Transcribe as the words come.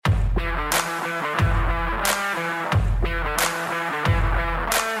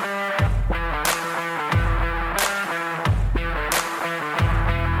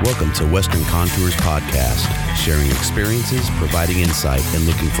Welcome to Western Contours Podcast, sharing experiences, providing insight, and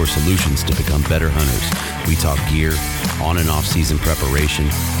looking for solutions to become better hunters. We talk gear, on and off season preparation,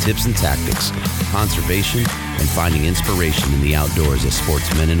 tips and tactics, conservation, and finding inspiration in the outdoors as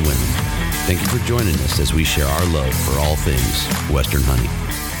sportsmen and women. Thank you for joining us as we share our love for all things Western hunting.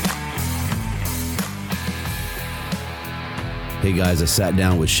 Hey guys, I sat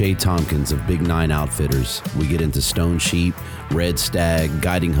down with Shay Tompkins of Big 9 Outfitters. We get into stone sheep, red stag,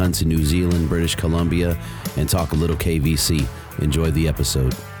 guiding hunts in New Zealand, British Columbia, and talk a little KVC. Enjoy the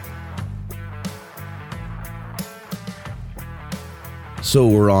episode. So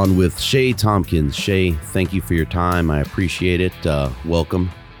we're on with Shay Tompkins. Shay, thank you for your time. I appreciate it. Welcome.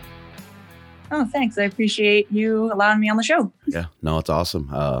 Oh, thanks. I appreciate you allowing me on the show. Yeah, no, it's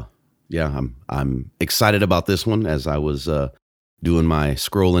awesome. I'm excited about this one. As I was doing my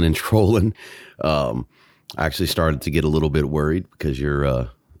scrolling and trolling, I actually started to get a little bit worried because you're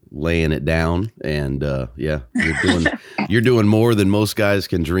laying it down, and you're doing more than most guys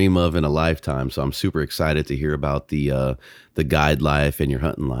can dream of in a lifetime. So I'm super excited to hear about the guide life and your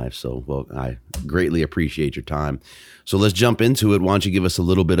hunting life. So, well, I greatly appreciate your time. So let's jump into it. Why don't you give us a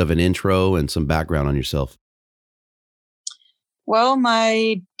little bit of an intro and some background on yourself? Well,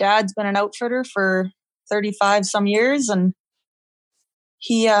 my dad's been an outfitter for 35 some years, and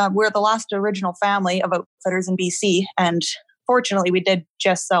we're the last original family of outfitters in BC, and fortunately we did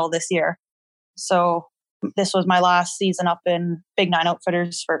just sell this year. So this was my last season up in Big 9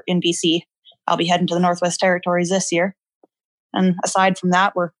 Outfitters in BC. I'll be heading to the Northwest Territories this year. And aside from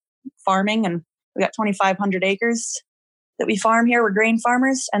that, we're farming, and we got 2,500 acres that we farm here. We're grain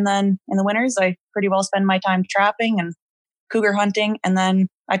farmers. And then in the winters, I pretty well spend my time trapping and cougar hunting. And then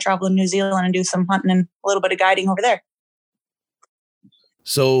I travel to New Zealand and do some hunting and a little bit of guiding over there.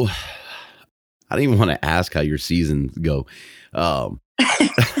 So I don't even want to ask how your seasons go. Like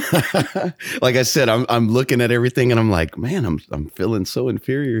I said, I'm looking at everything and I'm like, man, I'm feeling so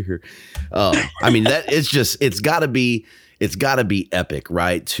inferior here. I mean, it's gotta be epic,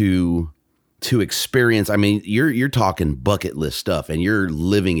 right? To experience. I mean, you're talking bucket list stuff and you're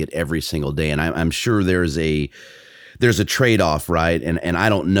living it every single day. And I'm sure there's a trade-off, right? And I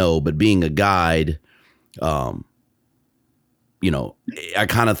don't know, but being a guide, I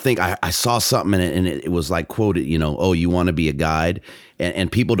kind of think I saw something in it, and it was like quoted, oh, you want to be a guide,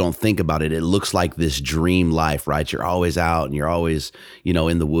 and people don't think about it. It looks like this dream life, right? You're always out and you're always,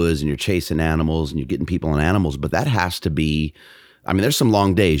 in the woods and you're chasing animals and you're getting people and animals, but that has to be, I mean, there's some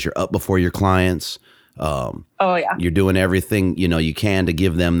long days. You're up before your clients. Oh yeah. You're doing everything, you can to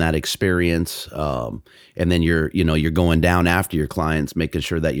give them that experience. And then you're going down after your clients, making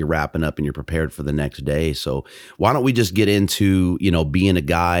sure that you're wrapping up and you're prepared for the next day. So why don't we just get into, being a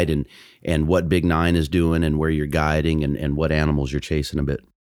guide and what Big 9 is doing and where you're guiding and what animals you're chasing a bit.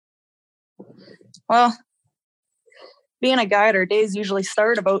 Well, being a guide, our days usually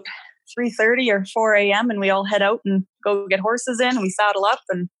start about 3:30 or 4 a.m. and we all head out and go get horses in, and we saddle up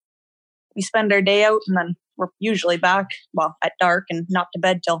and we spend our day out, and then we're usually back, at dark and not to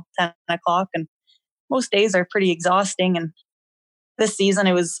bed till 10 o'clock. And most days are pretty exhausting. And this season,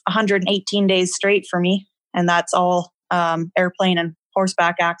 it was 118 days straight for me. And that's all airplane and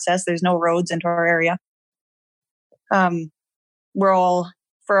horseback access. There's no roads into our area. For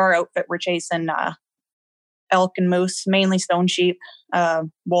our outfit, we're chasing elk and moose, mainly stone sheep,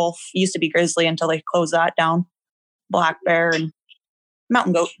 wolf, used to be grizzly until they closed that down, black bear, and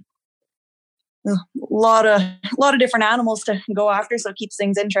mountain goat. A lot of different animals to go after, so it keeps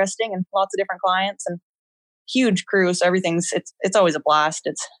things interesting, and lots of different clients and huge crew. So it's always a blast.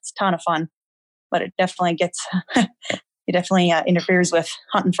 It's a ton of fun, but it definitely interferes with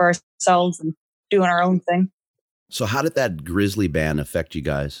hunting for ourselves and doing our own thing. So how did that grizzly ban affect you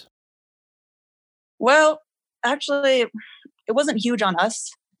guys? Well, actually, it wasn't huge on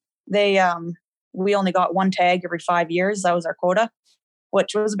us. We only got one tag every 5 years. That was our quota,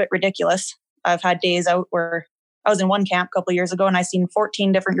 which was a bit ridiculous. I've had days out where I was in one camp a couple of years ago and I seen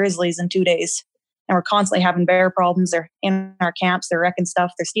 14 different grizzlies in 2 days. And we're constantly having bear problems. They're in our camps. They're wrecking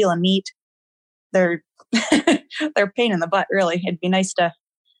stuff. They're stealing meat. They're a pain in the butt, really. It'd be nice to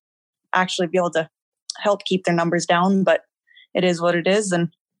actually be able to help keep their numbers down, but it is what it is. And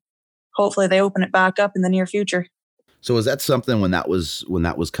hopefully they open it back up in the near future. So is that something when that was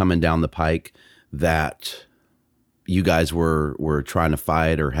coming down the pike that you guys were trying to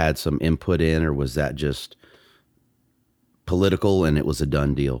fight or had some input in, or was that just political and it was a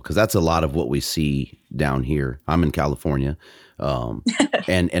done deal? Because that's a lot of what we see down here. I'm in California,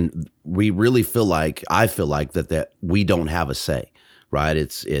 and we really I feel like that we don't have a say, right?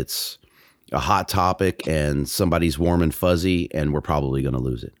 It's a hot topic and somebody's warm and fuzzy, and we're probably going to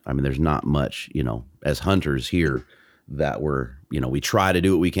lose it. I mean, there's not much, as hunters here that we try to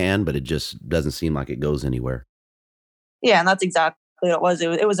do what we can, but it just doesn't seem like it goes anywhere. Yeah, and that's exactly what it was.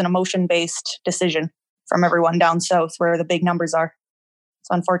 It was an emotion-based decision from everyone down south where the big numbers are.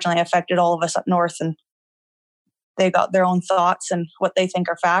 So unfortunately, it affected all of us up north, and they got their own thoughts and what they think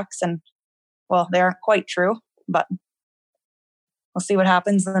are facts. And, well, they aren't quite true, but we'll see what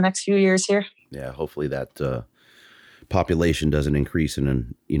happens in the next few years here. Yeah, hopefully that population doesn't increase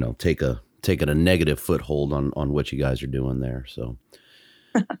and take a negative foothold on what you guys are doing there. So,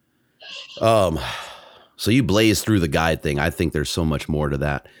 so you blaze through the guide thing. I think there's so much more to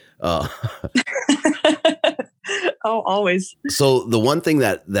that. Oh, always. So the one thing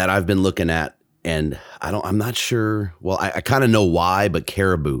that I've been looking at, and I'm not sure. Well, I kind of know why, but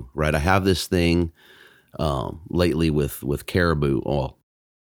caribou, right? I have this thing lately with caribou. Well,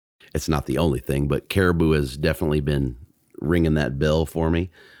 it's not the only thing, but caribou has definitely been ringing that bell for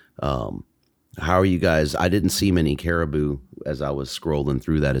me. How are you guys? I didn't see many caribou as I was scrolling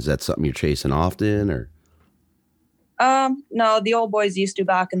through that. Is that something you're chasing often, or? No, the old boys used to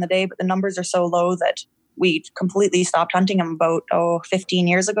back in the day, but the numbers are so low that we completely stopped hunting them about 15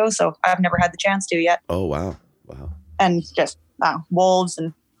 years ago. So I've never had the chance to yet. Oh, wow. And just wolves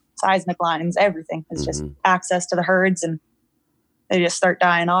and seismic lines, everything is just access to the herds, and they just start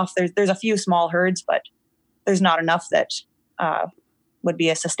dying off. There's a few small herds, but there's not enough that would be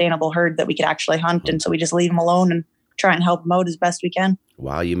a sustainable herd that we could actually hunt. And so we just leave them alone and try and help them out as best we can.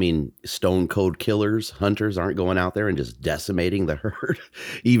 Wow, you mean stone cold killers, hunters aren't going out there and just decimating the herd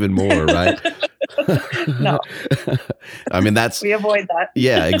even more, right? No. I mean, we avoid that.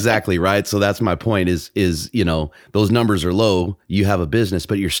 Yeah, exactly, right? So that's my point is those numbers are low, you have a business,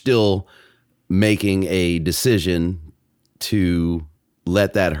 but you're still making a decision to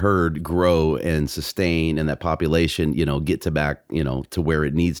let that herd grow and sustain, and that population, get to back, to where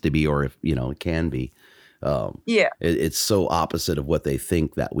it needs to be, or if, it can be. Yeah. It's so opposite of what they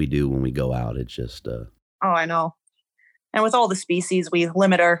think that we do when we go out. It's just, Oh, I know. And with all the species, we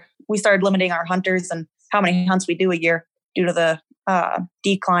started limiting our hunters and how many hunts we do a year due to the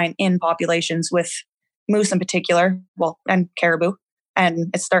decline in populations with moose in particular, and caribou. And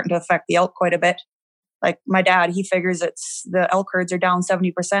it's starting to affect the elk quite a bit. Like my dad, he figures the elk herds are down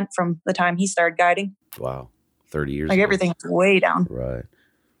 70% from the time he started guiding. Wow. 30 years ago. Like everything's way down. Right.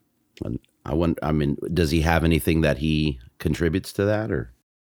 And does he have anything that he contributes to that, or?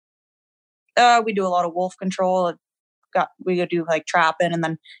 We do a lot of wolf control. We go do like trapping, and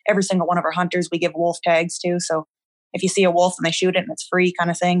then every single one of our hunters, we give wolf tags to. So if you see a wolf and they shoot it and it's free kind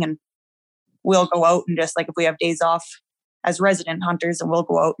of thing, and we'll go out and just like, if we have days off as resident hunters, and we'll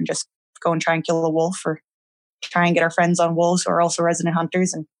go out and just go and try and kill a wolf, or try and get our friends on wolves who are also resident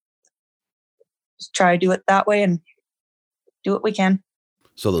hunters, and just try to do it that way and do what we can.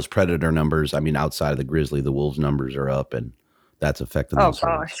 So those predator numbers, outside of the grizzly, the wolves numbers are up, and that's affecting those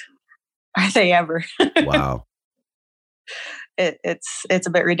herds. Are they ever? Wow. It's a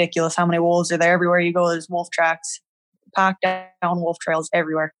bit ridiculous how many wolves are there. Everywhere you go, there's wolf tracks, packed down wolf trails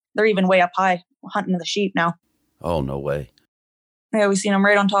everywhere. They're even way up high hunting the sheep now. Oh, no way. Yeah, we've seen them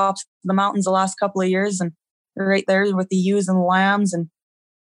right on tops of the mountains the last couple of years, and they're right there with the ewes and the lambs, and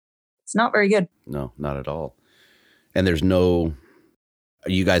it's not very good. No, not at all. And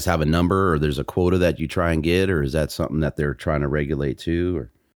you guys have a number, or there's a quota that you try and get, or is that something that they're trying to regulate too?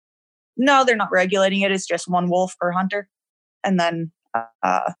 Or? No, they're not regulating it. It's just one wolf per hunter. And then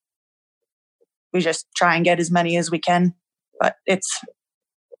we just try and get as many as we can. But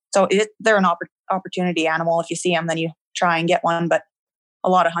they're an opportunity animal. If you see them, then you try and get one. But a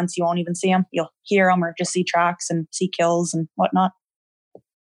lot of hunts, you won't even see them. You'll hear them or just see tracks and see kills and whatnot.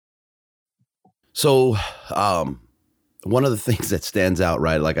 So, one of the things that stands out,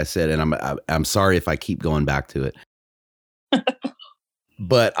 right, like I said, and I'm sorry if I keep going back to it,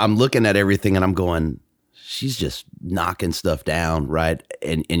 but I'm looking at everything and I'm going, she's just knocking stuff down, right?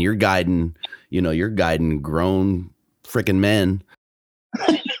 And you're guiding grown freaking men,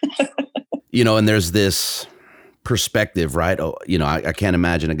 and there's this perspective, right? Oh, I can't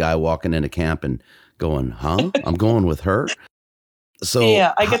imagine a guy walking into camp and going, huh? I'm going with her. So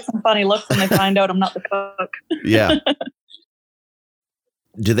yeah, I get some funny looks when they find out I'm not the cook. Yeah.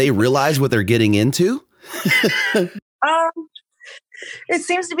 Do they realize what they're getting into? It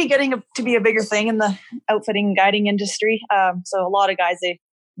seems to be getting to be a bigger thing in the outfitting and guiding industry. So a lot of guys, they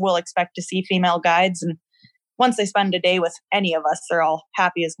will expect to see female guides. And once they spend a day with any of us, they're all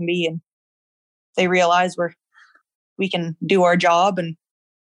happy as can be. And they realize we can do our job, and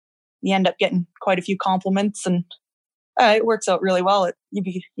you end up getting quite a few compliments, and It works out really well.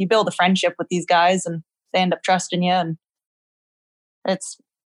 You build a friendship with these guys, and they end up trusting you, and it's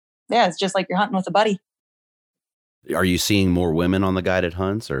just like you're hunting with a buddy. Are you seeing more women on the guided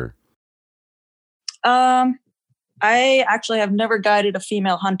hunts, or? I actually have never guided a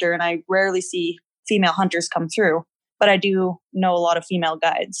female hunter, and I rarely see female hunters come through, but I do know a lot of female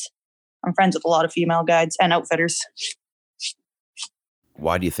guides. I'm friends with a lot of female guides and outfitters.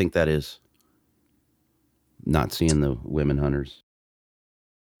 Why do you think that is? Not seeing the women hunters?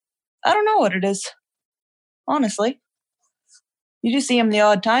 I don't know what it is, honestly. You do see them the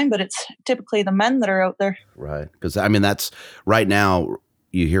odd time, but it's typically the men that are out there. Right. Because, I mean, that's right now,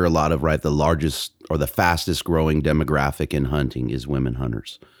 you hear a lot of, right, the largest or the fastest growing demographic in hunting is women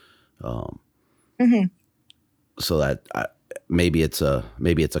hunters. So that maybe it's a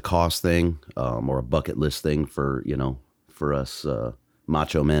cost thing or a bucket list thing for us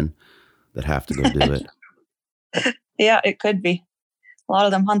macho men that have to go do it. Yeah, it could be. A lot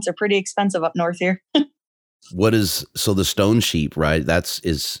of them hunts are pretty expensive up north here. So the stone sheep, right?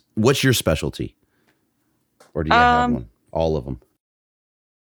 What's your specialty? Or do you have one? All of them?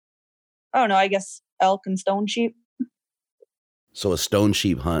 Oh no, I guess elk and stone sheep. So a stone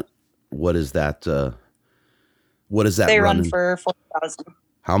sheep hunt, what is that? They run for $40,000.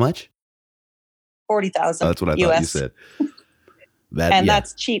 How much? $40,000. That's what I thought you said.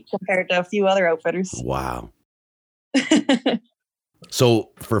 That's cheap compared to a few other outfitters. Wow.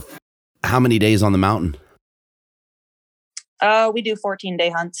 So for how many days on the mountain? We do 14-day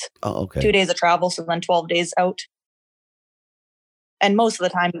hunts. Oh, okay. 2 days of travel, so then 12 days out. And most of the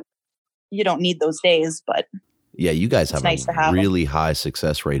time, you don't need those days, but yeah, you guys have nice a really high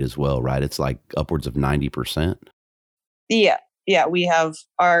success rate as well, right? It's like upwards of 90%. Yeah, we have,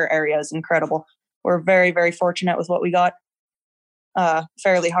 our area is incredible. We're very, very fortunate with what we got.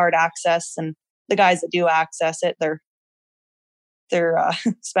 Fairly hard access, and the guys that do access it, they're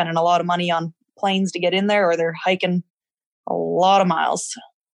spending a lot of money on planes to get in there, or they're hiking a lot of miles.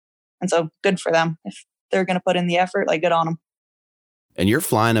 And so good for them. If they're going to put in the effort, like, good on them. And you're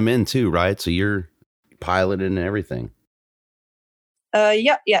flying them in too, right? So you're piloting and everything.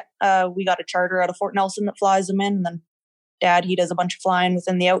 Yeah. We got a charter out of Fort Nelson that flies them in, and then Dad, he does a bunch of flying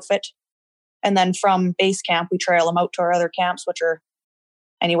within the outfit. And then from base camp, we trail them out to our other camps, which are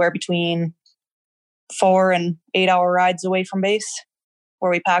anywhere between 4 and 8 hour rides away from base,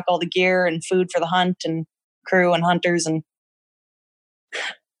 where we pack all the gear and food for the hunt and crew and hunters, and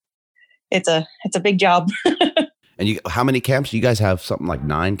it's a big job. And how many camps? You guys have something like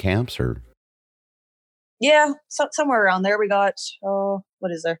 9 camps, or? Yeah, somewhere around there. We got,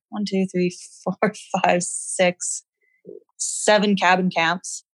 what is there? 1, 2, 3, 4, 5, 6, 7 cabin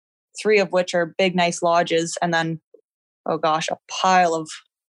camps, 3 of which are big, nice lodges, and then, a pile of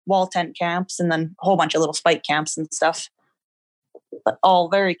wall tent camps, and then a whole bunch of little spike camps and stuff. But all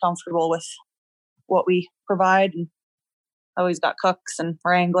very comfortable with what we provide, and always got cooks and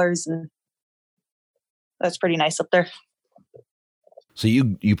wranglers, and that's pretty nice up there. So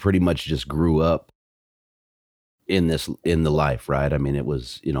you pretty much just grew up in the life, right? I mean, it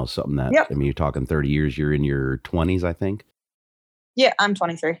was, something that, yep. I mean, you're talking 30 years, you're in your 20s, I think. Yeah, I'm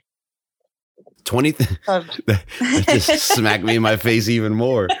 23. 20? That just smacked me in my face even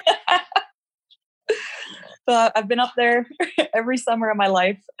more. So I've been up there every summer of my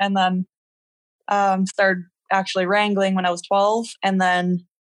life, and then started actually wrangling when I was 12, and then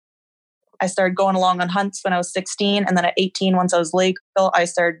I started going along on hunts when I was 16, and then at 18, once I was legal, I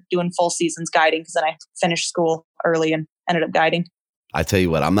started doing full seasons guiding, because then I finished school early and ended up guiding. I tell you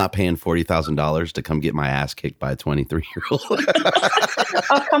what, I'm not paying $40,000 to come get my ass kicked by a 23-year-old.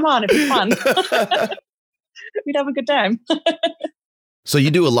 Oh, come on, it'd be fun. We'd have a good time. So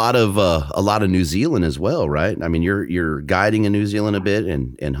you do a lot of New Zealand as well, right? I mean, you're guiding in New Zealand a bit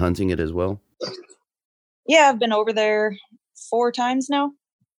and hunting it as well. Yeah, I've been over there 4 times now.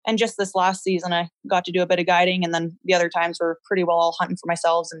 And just this last season, I got to do a bit of guiding. And then the other times were pretty well all hunting for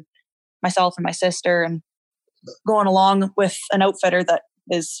myself and my sister, and going along with an outfitter that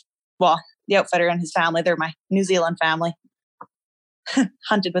is, the outfitter and his family. They're my New Zealand family.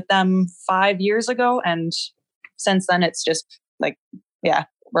 Hunted with them 5 years ago. And since then, it's just like, yeah,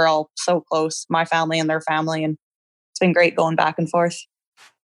 we're all so close, my family and their family. And it's been great going back and forth.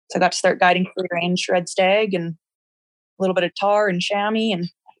 So I got to start guiding free range red stag and a little bit of tar and chamois, and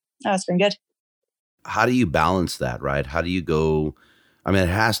it's been good. How do you balance that, right? How do you go? I mean, it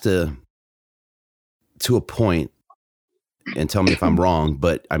has to a point, and tell me if I'm wrong,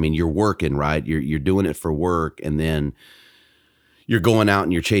 but I mean, you're working, right? You're doing it for work, and then you're going out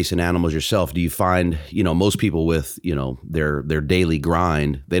and you're chasing animals yourself, do you find, most people with, their daily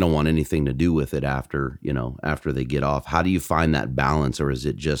grind, they don't want anything to do with it after they get off? How do you find that balance? Or is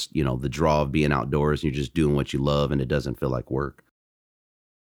it just, the draw of being outdoors and you're just doing what you love and it doesn't feel like work?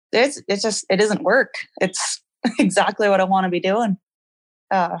 It isn't work. It's exactly what I want to be doing.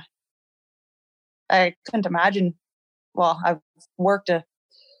 I couldn't imagine. Well, I've worked a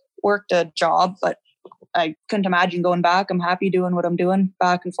job, but I couldn't imagine going back. I'm happy doing what I'm doing,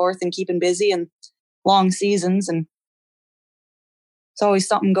 back and forth and keeping busy and long seasons, and it's always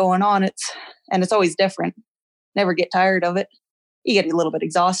something going on. It's always different. Never get tired of it. You get a little bit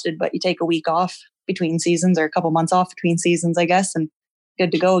exhausted, but you take a week off between seasons or a couple months off between seasons, I guess, and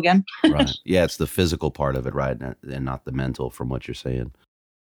good to go again. Right. Yeah, it's the physical part of it, right? And not the mental, from what you're saying.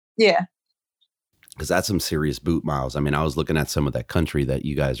 Yeah. Because that's some serious boot miles. I mean, I was looking at some of that country that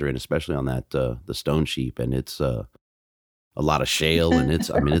you guys are in, especially on that the Stone Sheep, and it's a lot of shale, and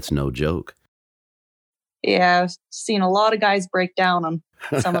it's no joke. Yeah, I've seen a lot of guys break down on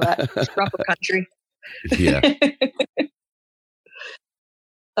some of that rougher country. Yeah.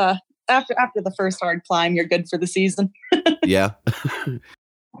 After the first hard climb, you're good for the season. Yeah.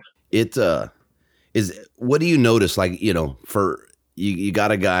 It is. What do you notice? Like, for you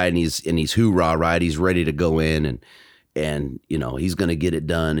got a guy and he's hoorah, right? He's ready to go in and he's going to get it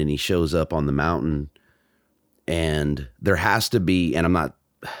done, and he shows up on the mountain, and there has to be, and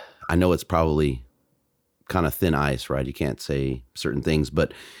I know it's probably kind of thin ice, right? You can't say certain things,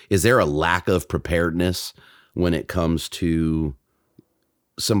 but is there a lack of preparedness when it comes to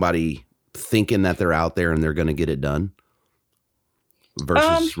somebody thinking that they're out there and they're going to get it done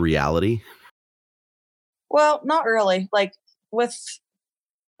versus reality? Well, not really. Like with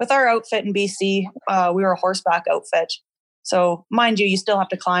our outfit in BC, we were a horseback outfit. So mind you still have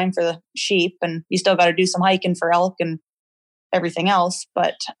to climb for the sheep, and you still got to do some hiking for elk and everything else.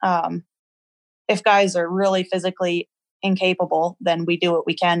 But if guys are really physically incapable, then we do what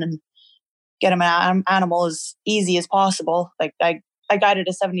we can and get them an animal as easy as possible. Like I guided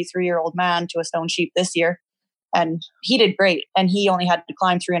a 73-year-old man to a stone sheep this year, and he did great. And he only had to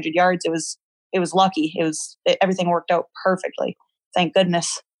climb 300 yards. It was lucky. Everything worked out perfectly. Thank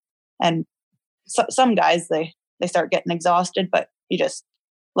goodness. And some guys, they start getting exhausted, but you just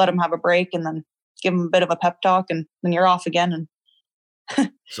let them have a break and then give them a bit of a pep talk, and then you're off again. And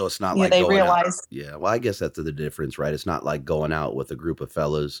so it's not like they going realize. Out. Yeah. Well, I guess that's the difference, right? It's not like going out with a group of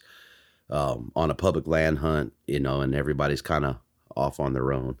fellas on a public land hunt, and everybody's kind of off on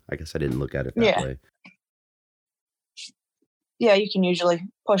their own. I guess I didn't look at it that way. Yeah, you can usually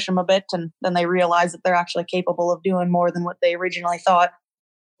push them a bit, and then they realize that they're actually capable of doing more than what they originally thought.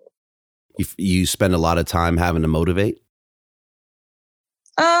 You spend a lot of time having to motivate?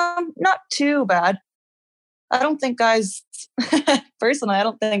 Not too bad. I don't think guys, personally, I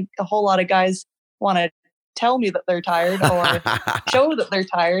don't think a whole lot of guys want to tell me that they're tired or show that they're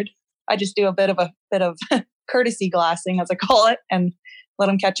tired. I just do a bit of courtesy glassing, as I call it, and let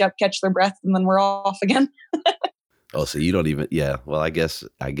them catch their breath, and then we're off again. Oh, so you don't even, yeah. Well, I guess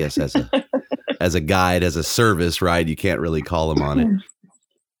as a guide, as a service, right? You can't really call them on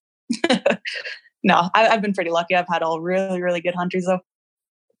it. No, I've been pretty lucky. I've had all really, really good hunters though.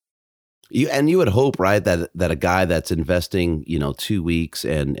 You would hope, right, that a guy that's investing, 2 weeks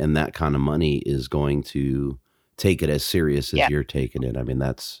and that kind of money is going to take it as serious as you're taking it. I mean,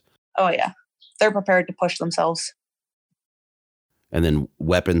 that's. Oh yeah. They're prepared to push themselves. And then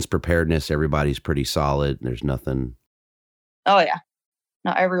weapons preparedness, everybody's pretty solid. There's nothing. Oh yeah.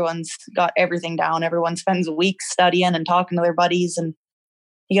 No, everyone's got everything down. Everyone spends weeks studying and talking to their buddies, and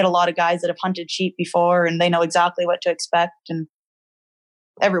you get a lot of guys that have hunted sheep before and they know exactly what to expect, and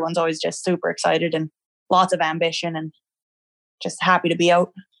everyone's always just super excited and lots of ambition and just happy to be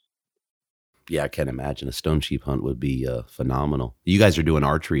out. Yeah, I can't imagine. A stone sheep hunt would be phenomenal. You guys are doing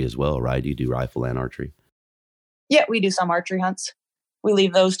archery as well, right? You do rifle and archery. Yeah, we do some archery hunts. We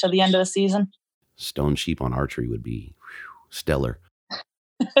leave those to the end of the season. Stone sheep on archery would be stellar.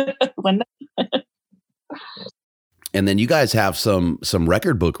 And then you guys have some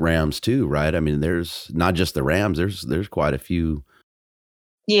record book rams too, right? I mean, there's not just the rams. There's quite a few.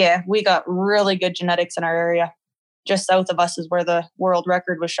 Yeah, we got really good genetics in our area. Just south of us is where the world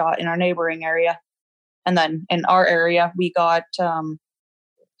record was shot, in our neighboring area. And then in our area, we got,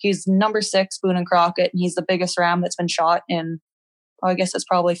 he's number 6, Boone and Crockett, and he's the biggest ram that's been shot in, I guess it's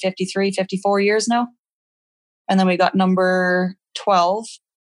probably 53, 54 years now. And then we got number 12,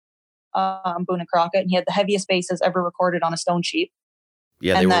 Boone and Crockett, and he had the heaviest bases ever recorded on a stone sheep.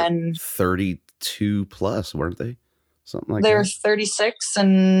 Yeah, they were 32 plus, weren't they? Something like that. They're 36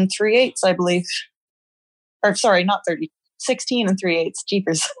 and 3/8, I believe. Or sorry, not 30. 16 and 3/8.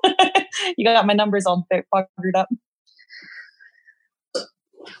 Jeepers. You got my numbers all puckered up.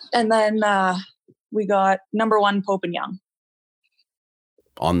 And then we got number 1 Pope and Young.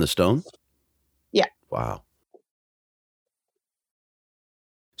 On the stone? Yeah. Wow.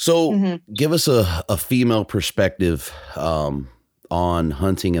 So give us a female perspective on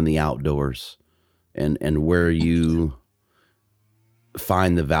hunting in the outdoors and where you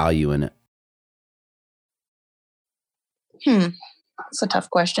find the value in it. That's a tough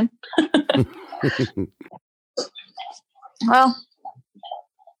question. Well,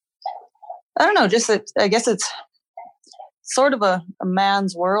 I don't know. I guess it's sort of a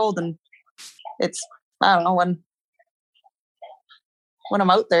man's world, and it's, I don't know, when I'm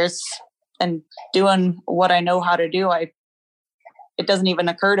out there and doing what I know how to do, it doesn't even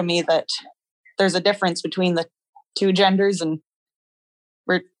occur to me that there's a difference between the two genders, and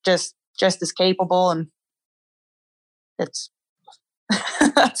we're just as capable, and it's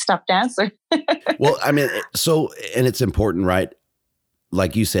that's tough to answer. Well, I mean, and it's important, right?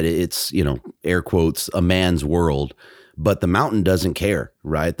 Like you said, it's, air quotes, a man's world, but the mountain doesn't care,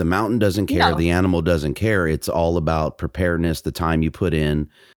 right? The mountain doesn't care. No. The animal doesn't care. It's all about preparedness, the time you put in,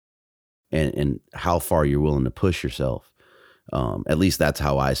 and how far you're willing to push yourself. At least that's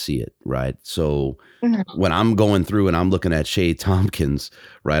how I see it, right? So when I'm going through and I'm looking at Shay Tompkins,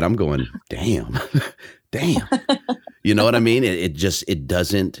 right, I'm going, damn. You know what I mean? It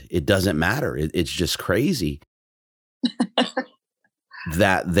doesn't matter. It's just crazy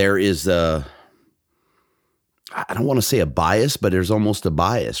that there is I don't want to say a bias, but there's almost a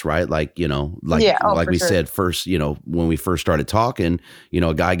bias, right? Like, like we said first, when we first started talking,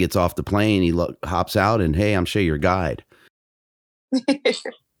 a guy gets off the plane, he hops out and, hey, I'm Shay, your guide.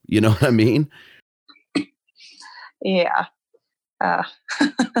 You know what I mean? Yeah.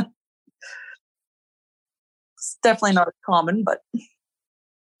 It's definitely not as common, but.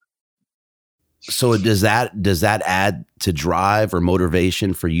 So does that add to drive or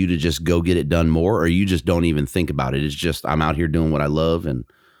motivation for you to just go get it done more, or you just don't even think about it? It's just, I'm out here doing what I love and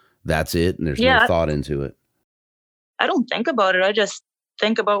that's it. And there's no thought into it. I don't think about it. I just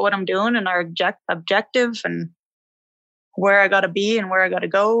think about what I'm doing and our objective and where I got to be and where I got to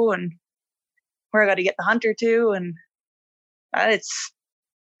go and where I got to get the hunter to. And it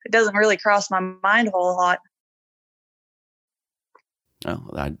doesn't really cross my mind a whole lot.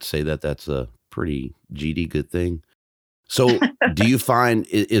 Well, I'd say that's a pretty GD good thing. So do you find,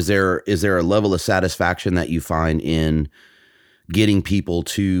 is there a level of satisfaction that you find in getting people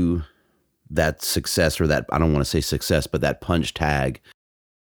to that success, or that, I don't want to say success, but that punch tag?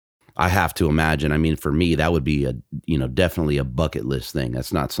 I have to imagine, I mean, for me, that would be definitely a bucket list thing.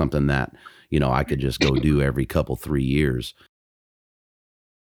 That's not something that, I could just go do every 3 years.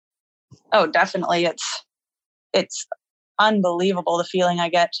 Oh, definitely. It's unbelievable, the feeling I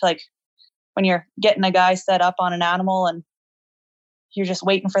get, like when you're getting a guy set up on an animal and you're just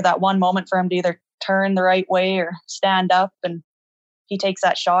waiting for that one moment for him to either turn the right way or stand up, and he takes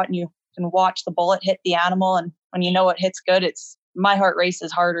that shot and you can watch the bullet hit the animal. And when you know it hits good, my heart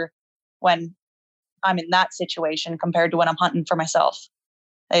races harder when I'm in that situation compared to when I'm hunting for myself.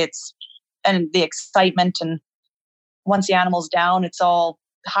 And the excitement, and once the animal's down, it's all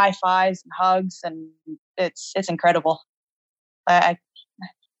high fives and hugs, and it's incredible.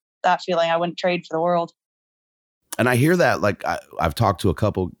 That feeling I wouldn't trade for the world. And I hear that, like I've talked to a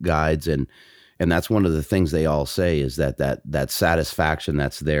couple guides, and that's one of the things they all say is that satisfaction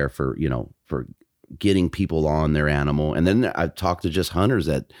that's there for getting people on their animal. And then I've talked to just hunters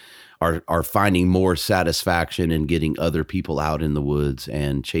that are finding more satisfaction in getting other people out in the woods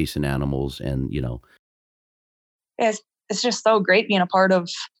and chasing animals. And, it's just so great being a part of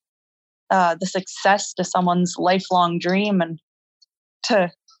the success to someone's lifelong dream, and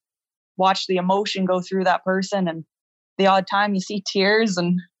to watch the emotion go through that person, and the odd time you see tears,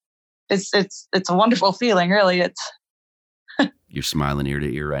 and it's a wonderful feeling, really. You're smiling ear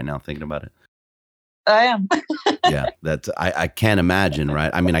to ear right now thinking about it. I am. Yeah, I can't imagine,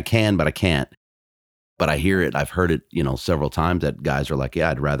 right? I mean, I can, but I can't. But I hear it. I've heard it, several times that guys are like,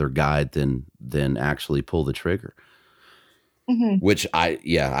 yeah, I'd rather guide than actually pull the trigger. Mm-hmm. Which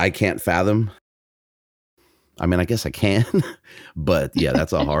I can't fathom. I mean, I guess I can, but yeah,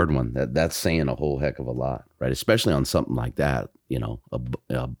 that's a hard one. That's saying a whole heck of a lot, right? Especially on something like that,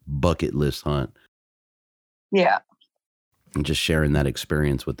 a bucket list hunt. Yeah. And just sharing that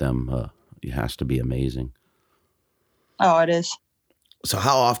experience with them, it has to be amazing. Oh, it is. So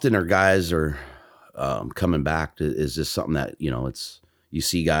how often are guys coming back? Is this something that, you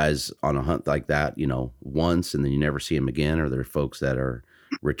see guys on a hunt like that, once, and then you never see them again? Or there are folks that are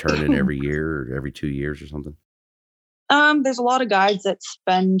returning every year or every 2 years or something? There's a lot of guides that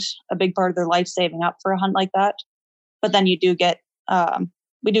spend a big part of their life saving up for a hunt like that. But then you do get,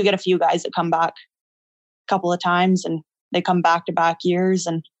 we do get a few guys that come back a couple of times, and they come back to back years.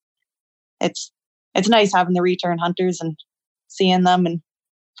 And it's nice having the return hunters and seeing them and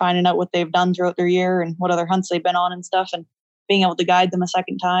finding out what they've done throughout their year and what other hunts they've been on and stuff, and being able to guide them a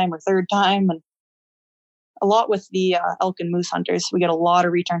second time or third time. And a lot with the elk and moose hunters, we get a lot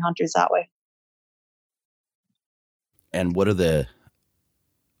of return hunters that way. And what are the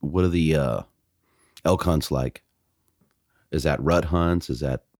elk hunts like? Is that rut hunts? Is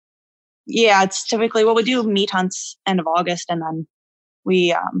that? Yeah, it's typically, well, we do meat hunts end of August, and then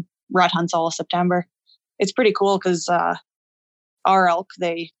we rut hunts all of September. It's pretty cool because our elk,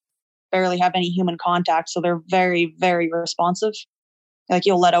 they barely have any human contact, so they're very, very responsive. Like,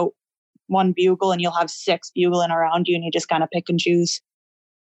 you'll let out one bugle and you'll have 6 bugling around you, and you just kind of pick and choose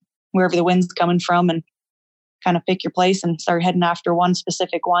wherever the wind's coming from and kind of pick your place and start heading after one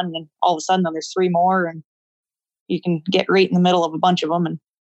specific one. And all of a sudden there's 3 more, and you can get right in the middle of a bunch of them. And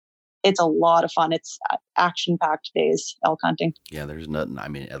it's a lot of fun. It's action-packed days, elk hunting. Yeah, there's nothing, I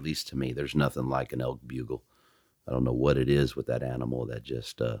mean, at least to me, there's nothing like an elk bugle. I don't know what it is with that animal that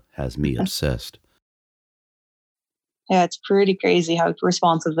just has me obsessed. Yeah, it's pretty crazy how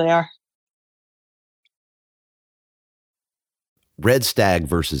responsive they are. Red stag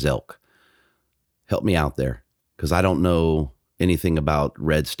versus elk. Help me out there, because I don't know anything about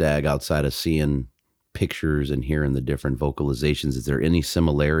red stag outside of seeing pictures and hearing the different vocalizations. Is there any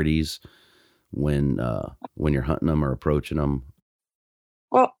similarities when you're hunting them or approaching them?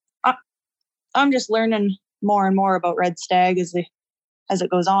 Well, I'm just learning more and more about red stag as it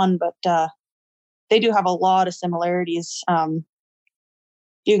goes on, but they do have a lot of similarities. You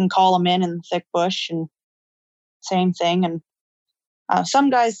can call them in the thick bush, and same thing. And some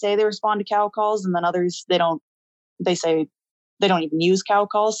guys say they respond to cow calls, and then others, they don't. They say they don't even use cow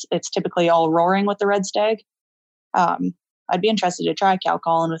calls. It's typically all roaring with the red stag. I'd be interested to try cow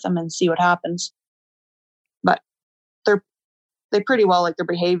calling with them and see what happens. But they pretty well, like, their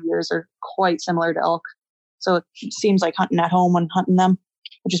behaviors are quite similar to elk. So it seems like hunting at home when hunting them,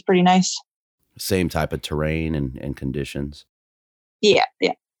 which is pretty nice. Same type of terrain and conditions. Yeah.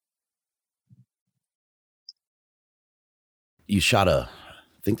 You shot I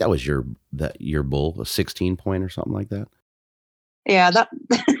think that was your bull, a 16 point or something like that. Yeah,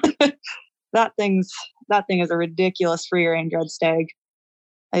 that thing is a ridiculous free range red stag.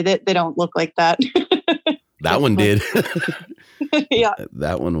 They don't look like that. That one did. Yeah,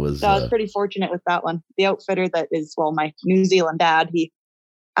 that one was. I was pretty fortunate with that one. The outfitter that is, well, my New Zealand dad, he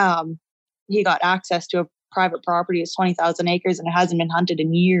got access to a private property. It's 20,000 acres, and it hasn't been hunted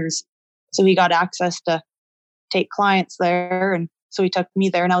in years. So he got access to take clients there, and so he took me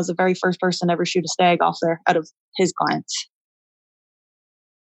there, and I was the very first person to ever shoot a stag off there out of his clients.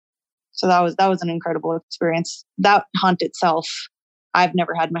 So that was an incredible experience. That hunt itself, I've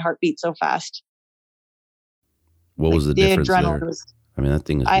never had my heart beat so fast. What was the difference there? I mean, that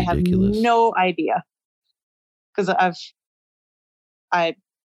thing is ridiculous. I have no idea, because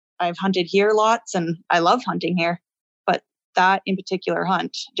I've hunted here lots, and I love hunting here, but that in particular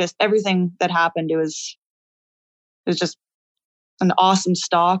hunt, just everything that happened, it was just an awesome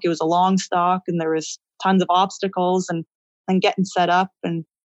stalk. It was a long stalk, and there was tons of obstacles, and getting set up, and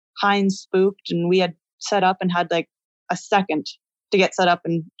hinds spooked, and we had set up and had like a second to get set up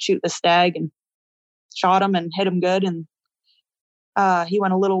and shoot the stag, and shot him and hit him good. And he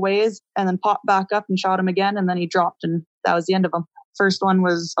went a little ways and then popped back up and shot him again, and then he dropped, and that was the end of him. First one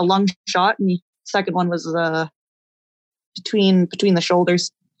was a lung shot, and the second one was between the shoulders,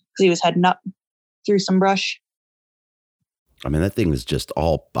 because he was heading up through some brush. I mean, that thing is just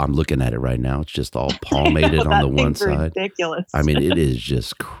all, I'm looking at it right now, it's just all palmated on the one side. Ridiculous. I mean, it is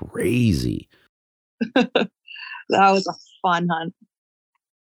just crazy. That was a fun hunt.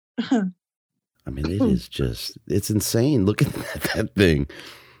 I mean, it is just, it's insane. Look at that thing.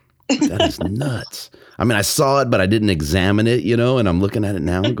 That is nuts. I mean, I saw it, but I didn't examine it, and I'm looking at it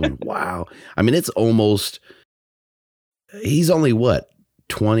now and going, wow. I mean, it's almost, he's only what,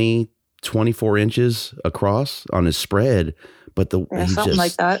 20, 24 inches across on his spread, but he's something just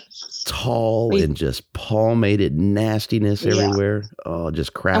like that. Tall and just palmated nastiness everywhere. Oh,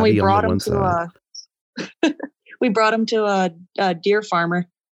 just crabby on the one side. We brought him to a deer farmer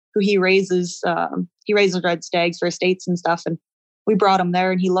who he raises red stags for estates and stuff. And we brought him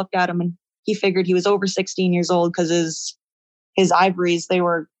there, and he looked at him, and he figured he was over 16 years old, because his ivories, they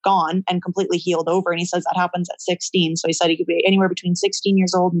were gone and completely healed over. And he says that happens at 16. So he said he could be anywhere between 16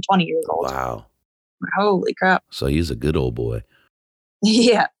 years old and 20 years old. Wow. Holy crap. So he's a good old boy.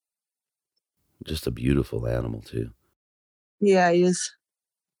 Yeah. Just a beautiful animal too. Yeah, he was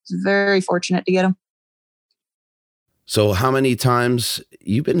very fortunate to get him. So how many times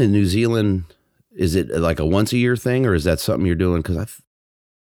you've been in New Zealand? Is it like a once a year thing, or is that something you're doing? Because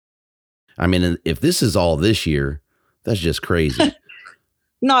I mean, if this is all this year, that's just crazy.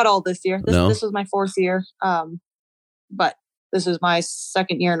 Not all this year. No? This was my 4th year. But this is my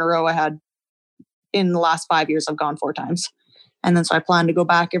 2nd year in a row. I had in the last 5 years, I've gone 4 times. And then so I plan to go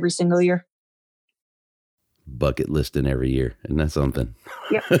back every single year. Bucket listing every year. Isn't that something?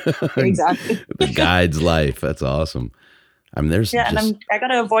 Yep, exactly. The guide's life. That's awesome. I mean, and I got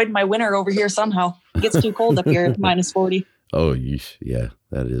to avoid my winter over here somehow. It gets too cold up here at -40. Oh, yeah,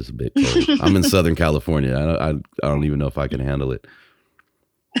 that is a bit cold. I'm in Southern California. I don't even know if I can handle it.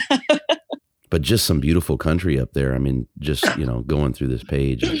 But just some beautiful country up there. I mean, just, going through this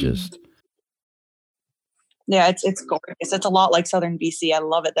page is just. Yeah, it's gorgeous. It's a lot like Southern BC. I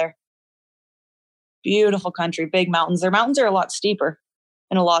love it there. Beautiful country, big mountains. Their mountains are a lot steeper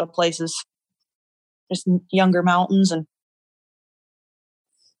in a lot of places. Just younger mountains, and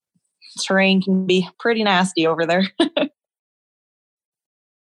terrain can be pretty nasty over there.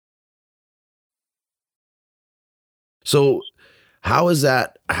 So how is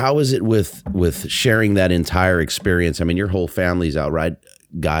it with sharing that entire experience? I mean, your whole family's out, right?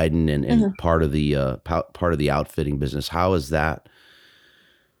 Guiding and Mm-hmm. part of the outfitting business. How is that?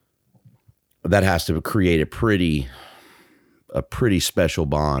 That has to create a pretty special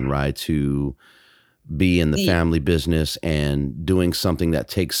bond, right? To be in the family business and doing something that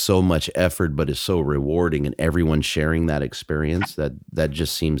takes so much effort, but is so rewarding, and everyone sharing that experience, that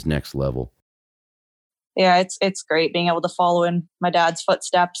just seems next level. Yeah, it's great being able to follow in my dad's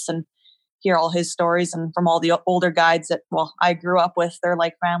footsteps and hear all his stories, and from all the older guides that, I grew up with. They're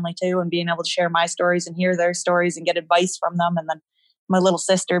like family too, and being able to share my stories and hear their stories and get advice from them. And then my little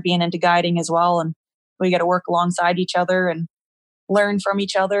sister being into guiding as well. And we get to work alongside each other and learn from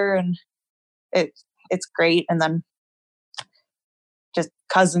each other. And it's great. And then just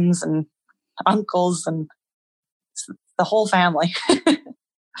cousins and uncles and the whole family.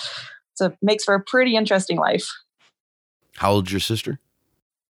 So it makes for a pretty interesting life. How old's your sister?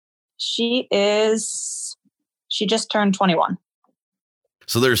 She just turned 21.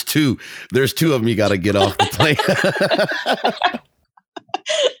 So there's two of them you got to get off the plane.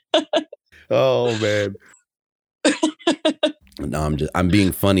 Oh man. No, I'm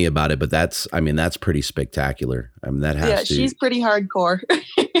being funny about it, but that's pretty spectacular. I mean, she's pretty hardcore.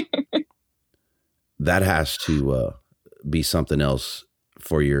 That has to be something else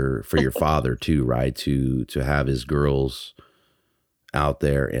for your father too, right? To have his girls out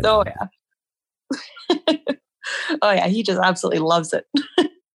there. And oh yeah. Oh yeah, he just absolutely loves it.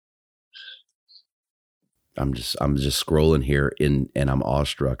 I'm just scrolling here and I'm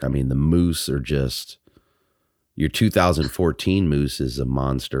awestruck. I mean, the moose are just, your 2014 moose is a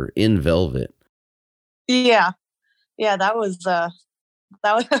monster in velvet. Yeah. Yeah, that was a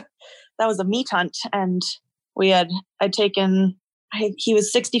meat hunt, and he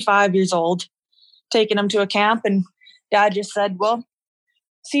was 65 years old, taking him to a camp, and Dad just said, well,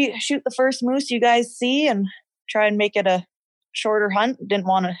 shoot the first moose you guys see and try and make it a shorter hunt. Didn't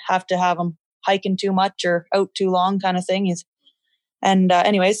want to have him hiking too much or out too long kind of thing.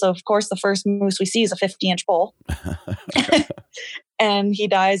 Anyway, so of course the first moose we see is a 50-inch bull. And he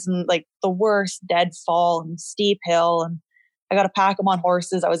dies in like the worst dead fall and steep hill. And I got to pack him on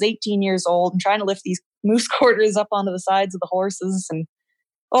horses. I was 18 years old and trying to lift these moose quarters up onto the sides of the horses. And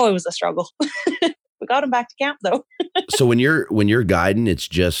it was a struggle. We got him back to camp though. So when you're guiding, it's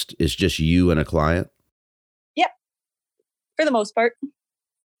just you and a client? Yep. For the most part.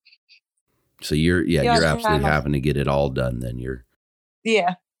 So you're absolutely having to get it all done then.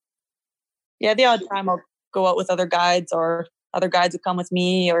 Yeah. The odd time I'll go out with other guides, or other guides will come with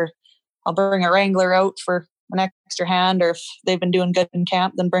me, or I'll bring a wrangler out for an extra hand, or if they've been doing good in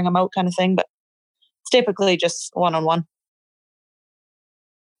camp, then bring them out kind of thing. But it's typically just one-on-one.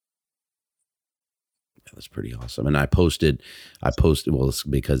 That's pretty awesome. And I posted, well, it's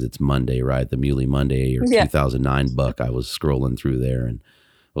because it's Monday, right? The Muley Monday, or 2009 buck. I was scrolling through there and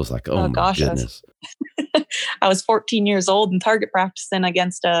I was like, oh my gosh, goodness. I was 14 years old and target practicing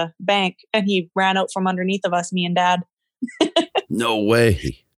against a bank, and he ran out from underneath of us, me and Dad. No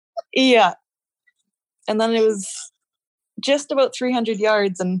way. Yeah. And then it was just about 300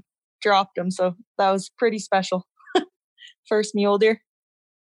 yards and dropped him. So that was pretty special. First mule deer.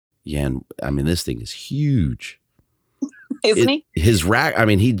 Yeah, and I mean, this thing is huge. Isn't he? His rack, I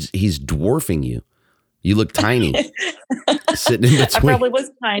mean, he's dwarfing you. You look tiny. Sitting in between. I probably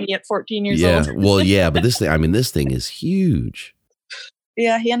was tiny at 14 years old. Well, yeah, but this thing is huge.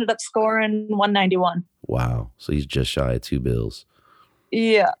 Yeah, he ended up scoring 191. Wow. So he's just shy of 2 bills.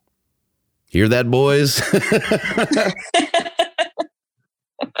 Yeah. Hear that, boys?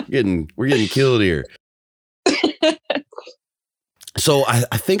 We're getting killed here. So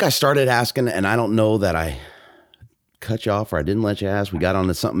I think I started asking, and I don't know that I cut you off or I didn't let you ask. We got on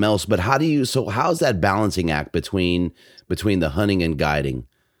to something else. But how's that balancing act between the hunting and guiding?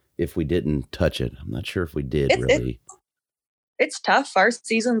 If we didn't touch it, I'm not sure if we did really. It's tough. Our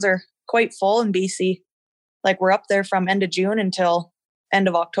seasons are quite full in BC. Like we're up there from end of June until end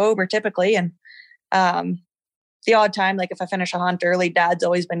of October typically. And the odd time, like if I finish a hunt early, Dad's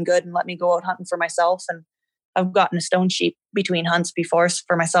always been good and let me go out hunting for myself. And I've gotten a stone sheep between hunts before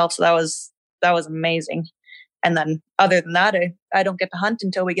for myself. So that was amazing. And then other than that, I don't get to hunt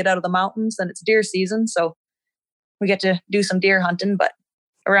until we get out of the mountains and it's deer season. So we get to do some deer hunting, but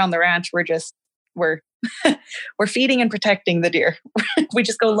around the ranch, we're feeding and protecting the deer. We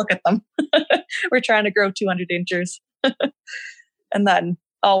just go look at them. We're trying to grow 200 inches. And then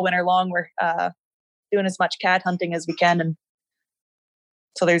all winter long, we're doing as much cat hunting as we can. And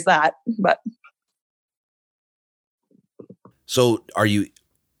so there's that. But so are you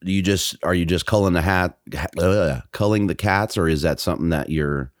just culling the cats, or is that something that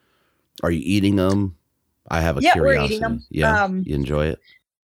are you eating them? I have a curiosity. We're eating them. Yeah, you enjoy it?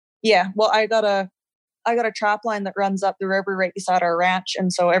 Yeah. Well, I got a trap line that runs up the river right beside our ranch.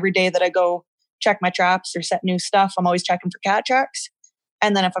 And so every day that I go check my traps or set new stuff, I'm always checking for cat tracks.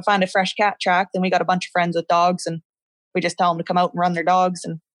 And then if I find a fresh cat track, then we got a bunch of friends with dogs and we just tell them to come out and run their dogs.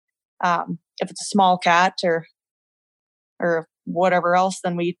 And if it's a small cat or whatever else,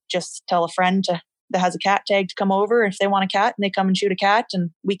 then we just tell a friend that has a cat tag to come over. If they want a cat and they come and shoot a cat and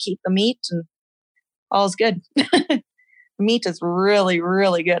we keep the meat and all's good. Meat is really,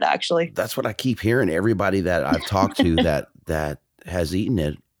 really good, actually. That's what I keep hearing. Everybody that I've talked to that has eaten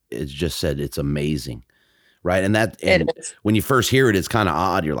it, it's just said it's amazing, right? And when you first hear it, it's kind of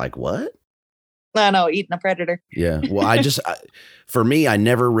odd. You're like, what? I know, eating a predator. Yeah. Well, for me, I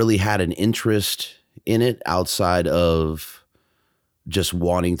never really had an interest in it outside of just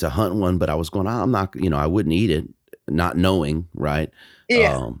wanting to hunt one. But I was going, I'm not, I wouldn't eat it, not knowing, right?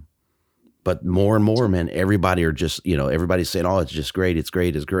 Yeah. But more and more, man, everybody are just, everybody's saying, oh, it's just great. It's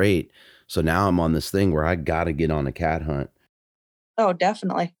great. It's great. So now I'm on this thing where I got to get on a cat hunt. Oh,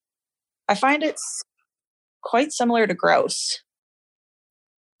 definitely. I find it's quite similar to grouse.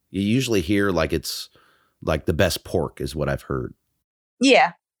 You usually hear like it's like the best pork is what I've heard.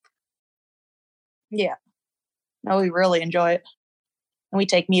 Yeah. Yeah. No, we really enjoy it. And we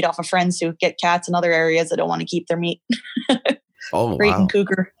take meat off of friends who get cats in other areas that don't want to keep their meat. Oh, Great wow. and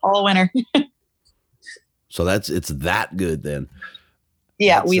cougar all winter. So it's that good then.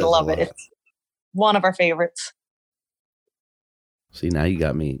 Yeah, we love it. It's one of our favorites. See, now you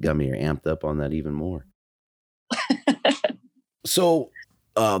got me amped up on that even more. So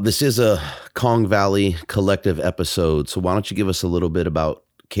this is a Kong Valley Collective episode. So why don't you give us a little bit about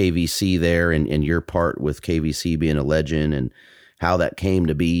KVC there and your part with KVC being a legend and how that came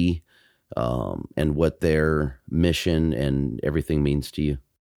to be, and what their mission and everything means to you?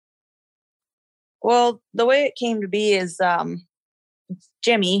 Well, the way it came to be is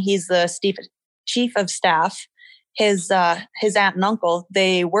Jimmy, he's the chief of staff. His aunt and uncle,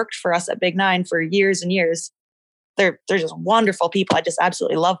 they worked for us at Big Nine for years and years. They're just wonderful people. I just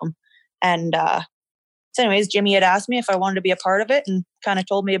absolutely love them. And so anyways, Jimmy had asked me if I wanted to be a part of it and kind of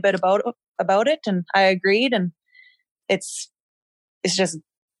told me a bit about it. And I agreed. And it's just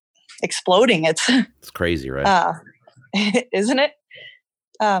exploding. It's crazy, right? Isn't it?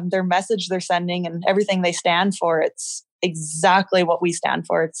 Their message they're sending and everything they stand for, it's exactly what we stand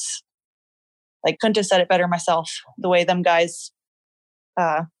for. It's like, couldn't have said it better myself. The way them guys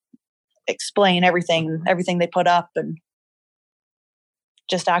explain everything they put up and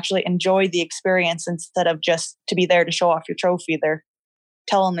just actually enjoy the experience instead of just to be there to show off your trophy. They're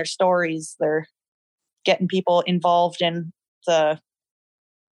telling their stories. They're getting people involved in the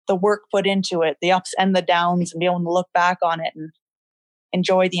work put into it, the ups and the downs, and be able to look back on it and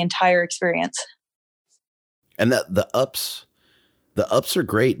enjoy the entire experience. And the ups are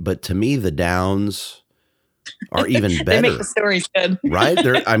great, but to me, the downs are even better. They make the stories good. Right?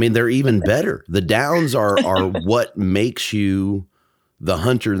 They're even better. The downs are what makes you the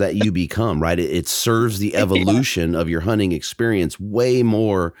hunter that you become, right? It serves the evolution of your hunting experience way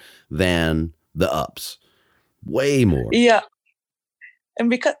more than the ups. Way more. Yeah.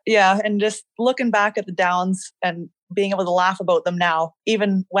 And just looking back at the downs and being able to laugh about them now,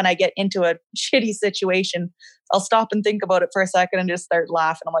 even when I get into a shitty situation, I'll stop and think about it for a second and just start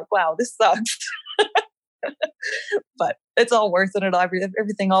laughing. I'm like, wow, this sucks. But it's all worth it.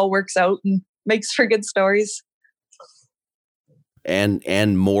 Everything all works out and makes for good stories.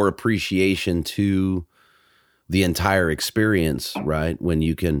 And more appreciation to the entire experience, right? When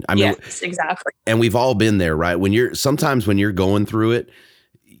you can, I mean, yes, exactly. And we've all been there, right? Sometimes when you're going through it,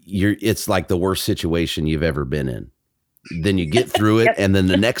 it's like the worst situation you've ever been in. Then you get through it. Yep. And then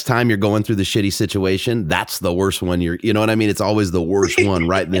the next time you're going through the shitty situation, that's the worst one. You know what I mean? It's always the worst one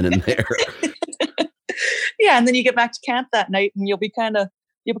right then and there. Yeah. And then you get back to camp that night and you'll be kind of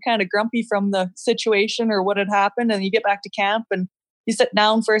grumpy from the situation or what had happened. And you get back to camp and you sit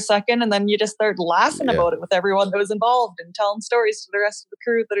down for a second and then you just start laughing about it with everyone that was involved and telling stories to the rest of the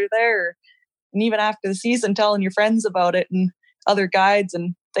crew that are there. And even after the season, telling your friends about it and other guides,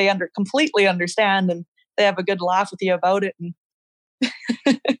 and they completely understand and they have a good laugh with you about it. And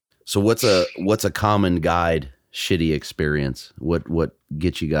so what's a common guide shitty experience? What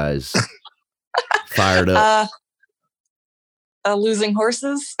gets you guys fired up? Losing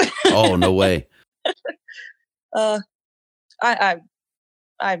horses. Oh, no way.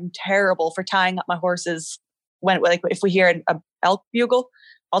 I'm terrible for tying up my horses when, like, if we hear an elk bugle,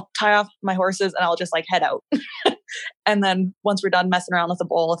 I'll tie off my horses and I'll just like head out. And then once we're done messing around with the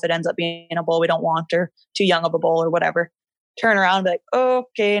bull, if it ends up being a bull we don't want or too young of a bull or whatever, turn around and be like,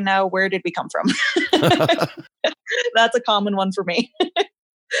 okay, now where did we come from? That's a common one for me.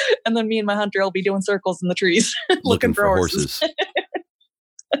 And then me and my hunter will be doing circles in the trees looking for horses.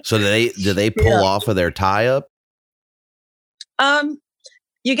 So do they pull off of their tie up?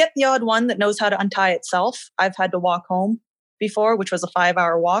 You get the odd one that knows how to untie itself. I've had to walk home before, which was a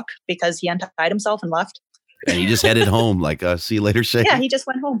 5-hour walk because he untied himself and left. And he just headed home like, see you later, Shay. Yeah, he just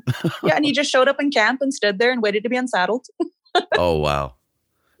went home. Yeah, and he just showed up in camp and stood there and waited to be unsaddled. Oh, wow.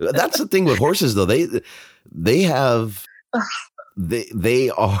 That's the thing with horses, though. They have they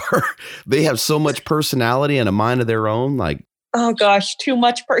have so much personality and a mind of their own. Like, oh gosh, too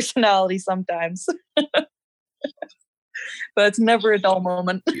much personality sometimes. But it's never a dull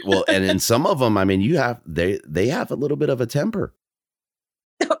moment. Well, and in some of them, I mean, they have a little bit of a temper.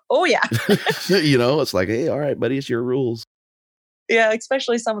 Oh yeah. You know, it's like, hey, all right, buddy, it's your rules. Yeah,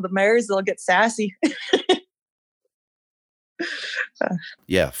 especially some of the mares, they'll get sassy.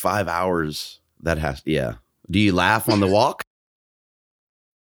 Yeah, 5 hours. Yeah. Do you laugh on the walk?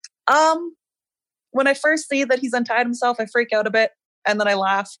 When I first see that he's untied himself, I freak out a bit, and then I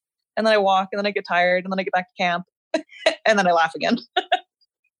laugh, and then I walk, and then I get tired, and then I get back to camp, and then I laugh again.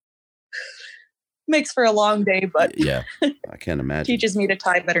 Makes for a long day, but yeah, I can't imagine. Teaches me to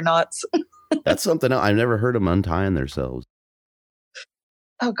tie better knots. That's something else. I've never heard them untying themselves.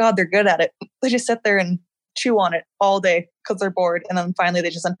 Oh God, they're good at it. They just sit there and chew on it all day because they're bored, and then finally they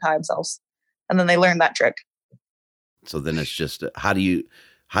just untie themselves, and then they learn that trick. So then it's just how do you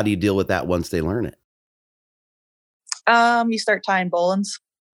deal with that once they learn it? You start tying bowlines,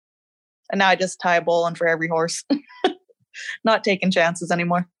 and now I just tie a bowline for every horse. Not taking chances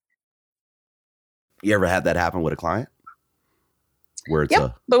anymore. You ever had that happen with a client? Where it's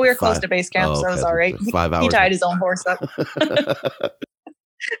but we were close to base camp, so it was all right. 5 hours. He tied his own horse up.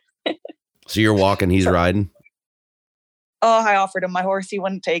 So you're walking, he's riding? Oh, I offered him my horse. He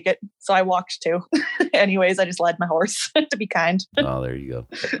wouldn't take it. So I walked too. Anyways, I just led my horse to be kind. Oh, there you go.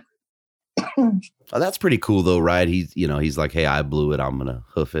 Oh, that's pretty cool though, right? He's like, hey, I blew it. I'm going to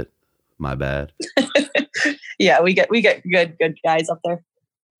hoof it. My bad. Yeah, we get good guys up there.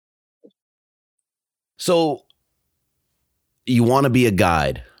 So you want to be a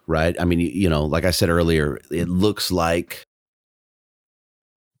guide, right? I mean, like I said earlier, it looks like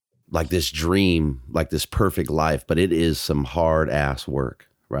this dream, like this perfect life, but it is some hard ass work,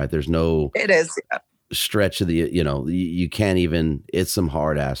 right? There's no stretch of the, you can't even, it's some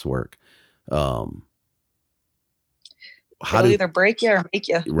hard ass work. It'll either break you or make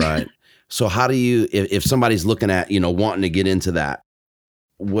you. Right. So how do you, if somebody's looking at, wanting to get into that,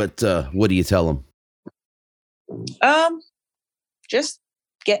 what do you tell them? Just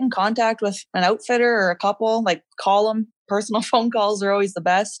get in contact with an outfitter or a couple, like call them. Personal phone calls are always the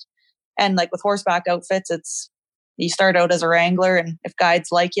best. And like with horseback outfits, you start out as a wrangler, and if guides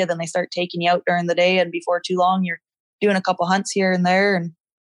like you, then they start taking you out during the day, and before too long you're doing a couple hunts here and there, and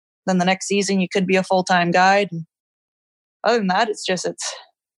then the next season you could be a full-time guide. And other than that, it's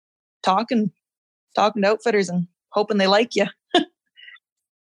talking to outfitters and hoping they like you.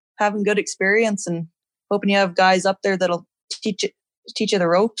 Having good experience and hoping you have guys up there that'll teach you the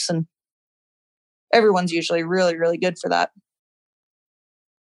ropes, and everyone's usually really, really good for that.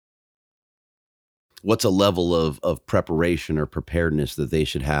 What's a level of preparation or preparedness that they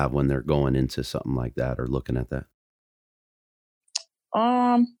should have when they're going into something like that or looking at that?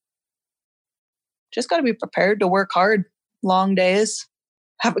 Just got to be prepared to work hard. long days,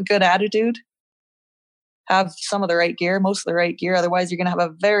 have a good attitude, have some of the right gear, most of the right gear. Otherwise, you're going to have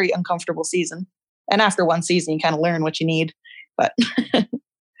a very uncomfortable season. And after one season, you kind of learn what you need. But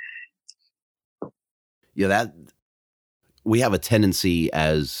Yeah, that we have a tendency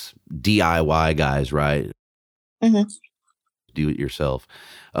as DIY guys, right? Mhm. Do it yourself,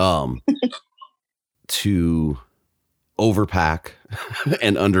 to overpack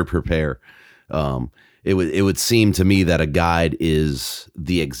and underprepare. It would seem to me that a guide is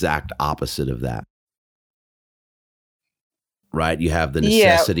the exact opposite of that, right? You have the yeah,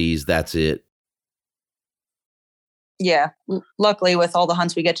 necessities. That's it. yeah. Luckily, with all the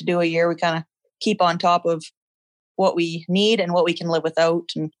hunts we get to do a year, we kind of keep on top of what we need and what we can live without.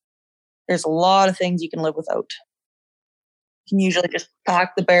 And there's a lot of things you can live without. You can usually just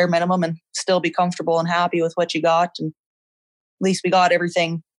pack the bare minimum and still be comfortable and happy with what you got. And at least we got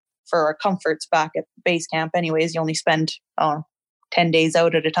everything for our comforts back at base camp. Anyways, you only spend 10 days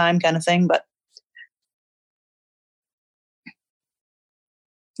out at a time kind of thing. But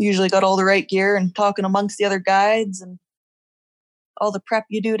usually got all the right gear and talking amongst the other guides and all the prep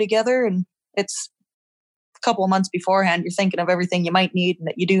you do together. And it's a couple of months beforehand, you're thinking of everything you might need and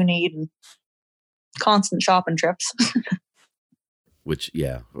that you do need, and constant shopping trips. Which,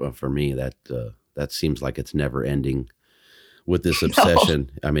 yeah, well, for me, that seems like it's never ending with this No. obsession.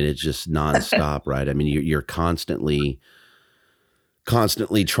 I mean, it's just nonstop, right? I mean, you're constantly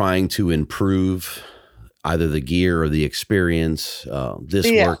trying to improve either the gear or the experience. This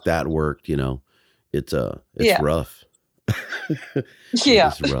Yeah. worked, that worked. You know, it's Yeah. rough. Yeah.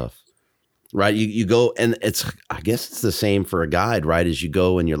 It's rough. Right. You go, and I guess it's the same for a guide, right? As you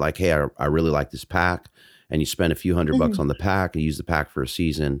go and you're like, hey, I really like this pack. And you spend a few $100 on the pack and use the pack for a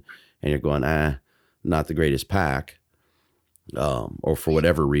season, and you're going, not the greatest pack. Or for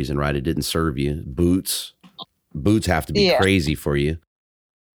whatever reason, right? It didn't serve you. Boots have to be Yeah. crazy for you.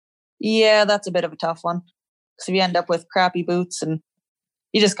 Yeah, that's a bit of a tough one. Because if you end up with crappy boots and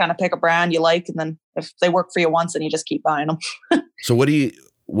you just kind of pick a brand you like, and then if they work for you once, then you just keep buying them. So what are you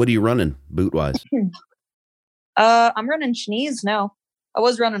running boot wise? I'm running Schnees now. I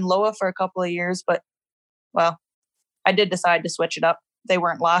was running Loa for a couple of years, but well, I did decide to switch it up. They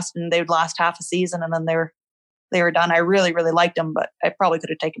weren't lasting. They would last half a season and then they were done. I really, really liked them, but I probably could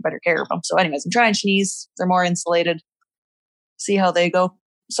have taken better care of them. So anyways, I'm trying Schnees. They're more insulated. See how they go.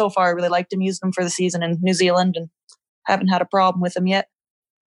 So far, I really liked them, using them for the season in New Zealand, and haven't had a problem with them yet.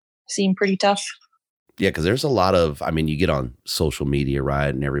 Seem pretty tough. Yeah, because there's a lot of, I mean, you get on social media, right?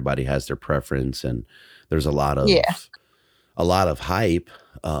 And everybody has their preference, and there's a lot of hype.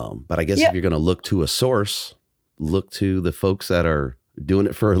 But I guess if you're going to look to a source, look to the folks that are doing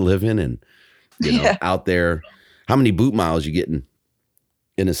it for a living and, you know, out there. How many boot miles you getting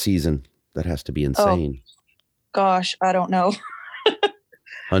in a season? That has to be insane. Oh, gosh, I don't know.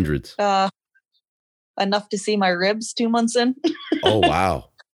 Hundreds. Enough to see my ribs 2 months in. Oh, wow.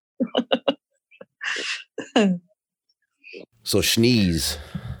 So Schnees.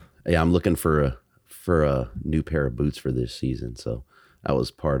 Yeah, I'm looking for a new pair of boots for this season. So that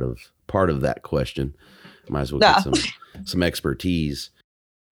was part of that question. Might as well get some expertise.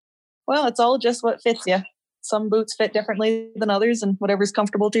 Well, it's all just what fits you. Some boots fit differently than others, and whatever's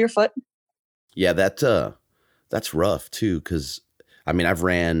comfortable to your foot. Yeah, that's rough too, because I mean, I've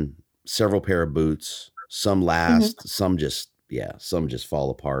ran several pair of boots. Some last, some just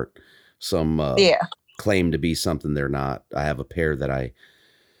fall apart. Some claim to be something they're not. I have a pair that I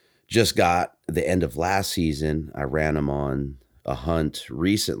just got the end of last season. I ran them on a hunt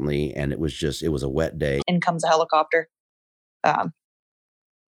recently, and it was a wet day. In comes a helicopter.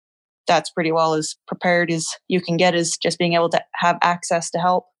 That's pretty well as prepared as you can get, is just being able to have access to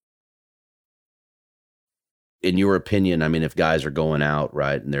help. In your opinion, I mean, if guys are going out,